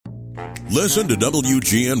Listen to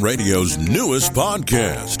WGN Radio's newest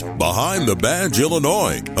podcast, Behind the Badge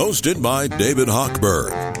Illinois, hosted by David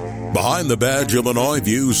Hochberg. Behind the Badge Illinois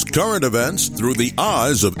views current events through the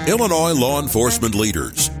eyes of Illinois law enforcement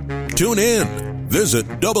leaders. Tune in. Visit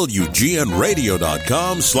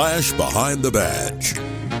WGNRadio.com/Behind the Badge.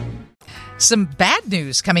 Some bad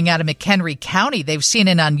news coming out of McHenry County. They've seen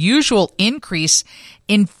an unusual increase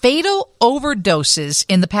in fatal overdoses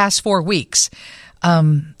in the past 4 weeks.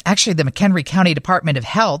 Actually, the McHenry County Department of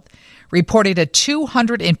Health reported a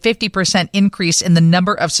 250% increase in the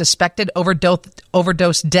number of suspected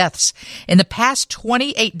overdose deaths in the past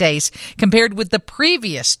 28 days compared with the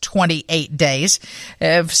previous 28 days.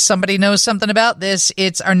 If somebody knows something about this,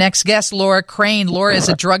 it's our next guest, Laura Crane. Laura is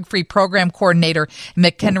a drug-free program coordinator in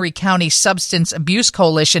McHenry County Substance Abuse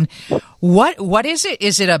Coalition. What is it?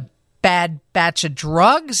 Is it a bad batch of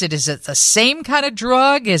drugs? Is it the same kind of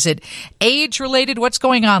drug? Is it age-related? What's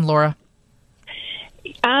going on, Laura?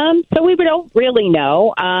 So we don't really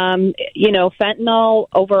know. Fentanyl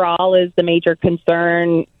overall is the major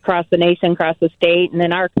concern across the nation, across the state, and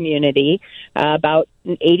in our community. About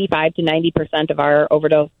 85 to 90% of our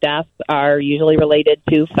overdose deaths are usually related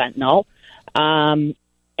to fentanyl. Why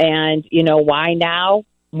now?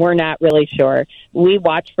 We're not really sure. We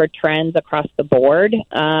watch for trends across the board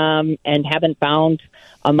and haven't found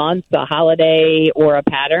a month, a holiday, or a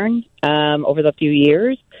pattern over the few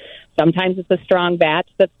years. Sometimes it's a strong batch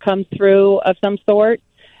that's come through of some sort.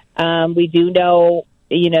 We do know,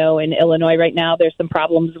 in Illinois right now, there's some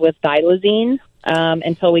problems with xylazine.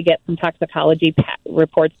 Until we get some toxicology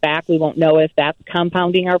reports back, we won't know if that's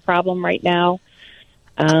compounding our problem right now.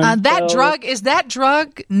 Drug, is that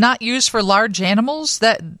drug not used for large animals?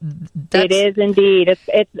 It is indeed.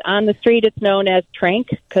 It's on the street. It's known as Tranq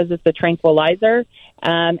because it's a tranquilizer,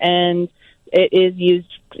 and it is used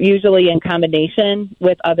usually in combination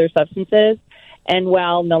with other substances. And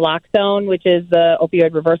while naloxone, which is the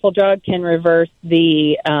opioid reversal drug, can reverse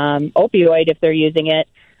the opioid if they're using it,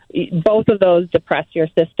 both of those depress your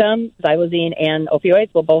system. Xylazine and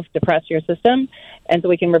opioids will both depress your system, and so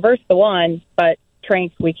we can reverse the one, but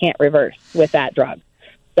Tranq we can't reverse with that drug.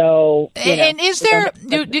 So, and is there,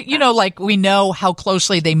 like we know how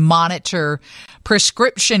closely they monitor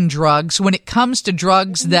prescription drugs when it comes to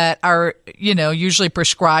drugs that are, usually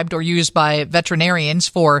prescribed or used by veterinarians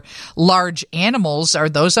for large animals. Are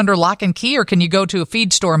those under lock and key, or can you go to a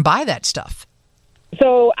feed store and buy that stuff?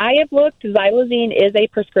 So I have looked. Xylazine is a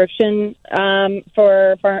prescription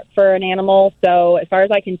for an animal. So as far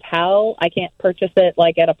as I can tell, I can't purchase it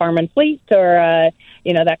like at a farm and fleet or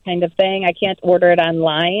that kind of thing. I can't order it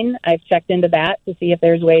online. I've checked into that to see if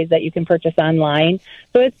there's ways that you can purchase online.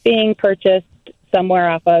 So it's being purchased somewhere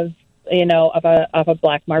off of a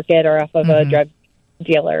black market or off of a drug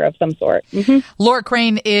dealer of some sort. Mm-hmm. Laura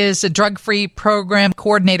Crane is a drug-free program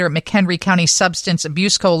coordinator at McHenry County Substance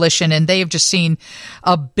Abuse Coalition, and they have just seen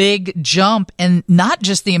a big jump in not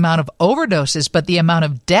just the amount of overdoses, but the amount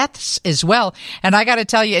of deaths as well. And I got to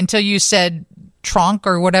tell you, until you said Tranq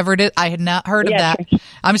or whatever it is, I had not heard of that.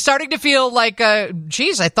 I'm starting to feel like, I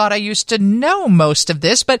thought I used to know most of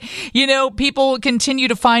this, but, people continue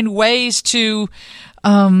to find ways to,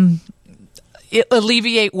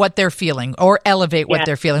 alleviate what they're feeling or elevate what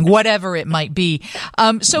they're feeling, whatever it might be.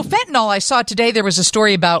 So fentanyl, I saw today there was a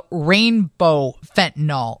story about rainbow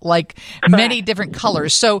fentanyl, like many different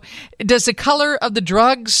colors. So does the color of the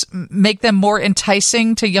drugs make them more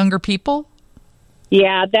enticing to younger people?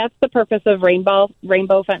 Yeah, that's the purpose of rainbow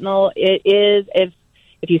fentanyl. It is, if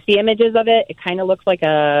you see images of it, it kind of looks like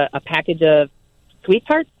a package of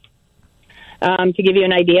sweethearts. To give you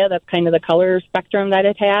an idea, that's kind of the color spectrum that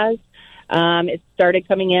it has. It started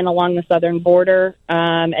coming in along the southern border,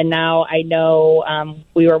 and now I know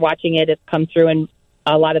we were watching it. It's come through in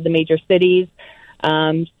a lot of the major cities.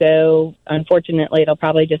 So unfortunately, it'll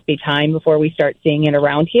probably just be time before we start seeing it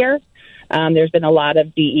around here. There's been a lot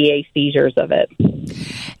of DEA seizures of it. But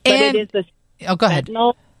it is the go ahead.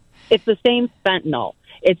 Fentanyl. It's the same fentanyl.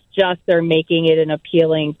 It's just they're making it an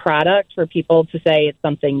appealing product for people to say it's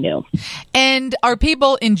something new. And are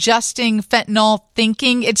people ingesting fentanyl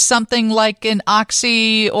thinking it's something like an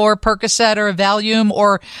Oxy or Percocet or a Valium,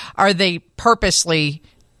 or are they purposely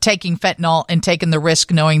taking fentanyl and taking the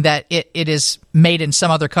risk knowing that it is made in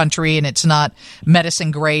some other country and it's not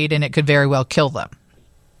medicine grade and it could very well kill them?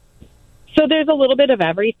 So there's a little bit of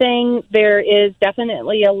everything. There is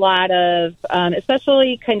definitely a lot of,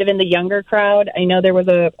 especially kind of in the younger crowd. I know there was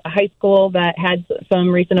a high school that had some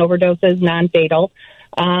recent overdoses, non-fatal.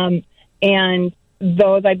 And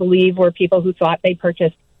those, I believe, were people who thought they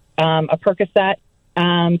purchased a Percocet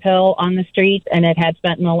pill on the street and it had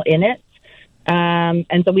fentanyl in it.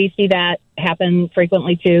 And so we see that happen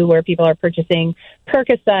frequently, too, where people are purchasing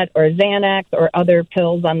Percocet or Xanax or other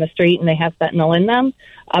pills on the street, and they have fentanyl in them.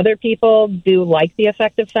 Other people do like the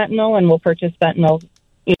effect of fentanyl and will purchase fentanyl,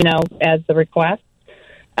 as the request.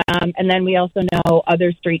 And then we also know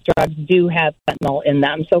other street drugs do have fentanyl in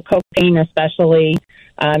them. So cocaine especially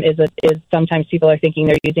is sometimes people are thinking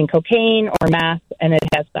they're using cocaine or meth, and it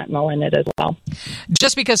has fentanyl in it as well.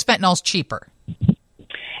 Just because fentanyl's cheaper.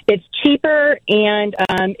 It's cheaper, and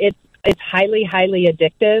it's highly, highly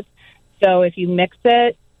addictive. So if you mix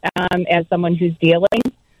it as someone who's dealing,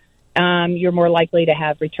 you're more likely to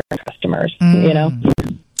have return customers,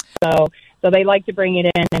 So they like to bring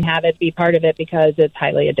it in and have it be part of it because it's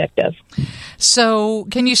highly addictive. So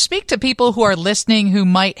can you speak to people who are listening who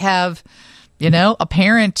might have, a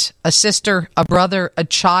parent, a sister, a brother, a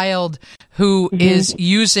child who is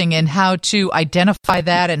using, and how to identify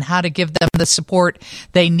that and how to give them the support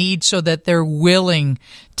they need so that they're willing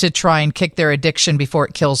to try and kick their addiction before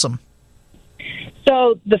it kills them?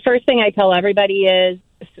 So the first thing I tell everybody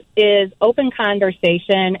is open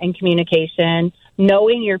conversation and communication.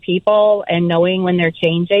 Knowing your people and knowing when they're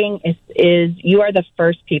changing is you are the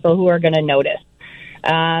first people who are going to notice.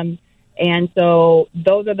 And so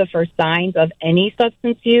those are the first signs of any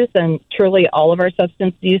substance use, and truly all of our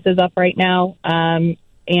substance use is up right now.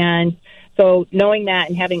 And so knowing that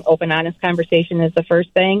and having open, honest conversation is the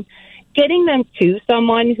first thing. Getting them to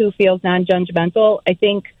someone who feels non-judgmental. I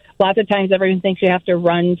think lots of times everyone thinks you have to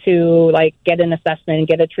run to get an assessment and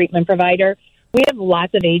get a treatment provider. We have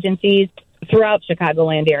lots of agencies throughout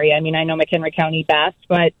Chicagoland area. I mean, I know McHenry County best,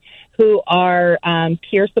 but who are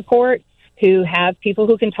peer support, who have people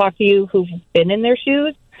who can talk to you who've been in their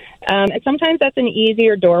shoes. And sometimes that's an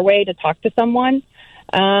easier doorway to talk to someone.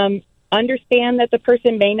 Understand that the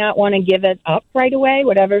person may not want to give it up right away,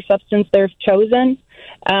 whatever substance they've chosen,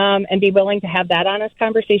 and be willing to have that honest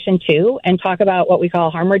conversation too, and talk about what we call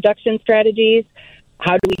harm reduction strategies.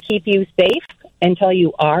 How do we keep you safe until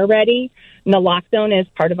you are ready? Naloxone is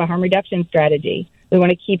part of a harm reduction strategy. We want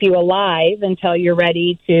to keep you alive until you're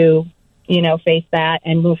ready to, face that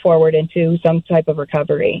and move forward into some type of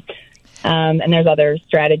recovery. And there's other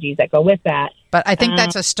strategies that go with that. But I think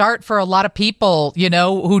that's a start for a lot of people,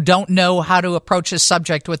 who don't know how to approach this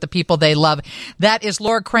subject with the people they love. That is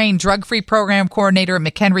Laura Crane, Drug-Free Program Coordinator at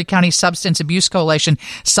McHenry County Substance Abuse Coalition.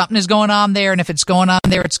 Something is going on there, and if it's going on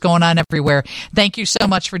there, it's going on everywhere. Thank you so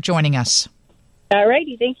much for joining us. All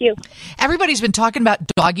righty. Thank you. Everybody's been talking about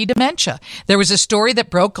doggy dementia. There was a story that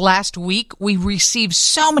broke last week. We received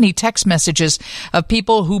so many text messages of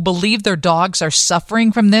people who believe their dogs are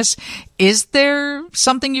suffering from this. Is there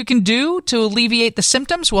something you can do to alleviate the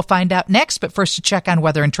symptoms? We'll find out next, but first, to check on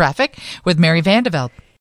weather and traffic with Mary Vandeveld.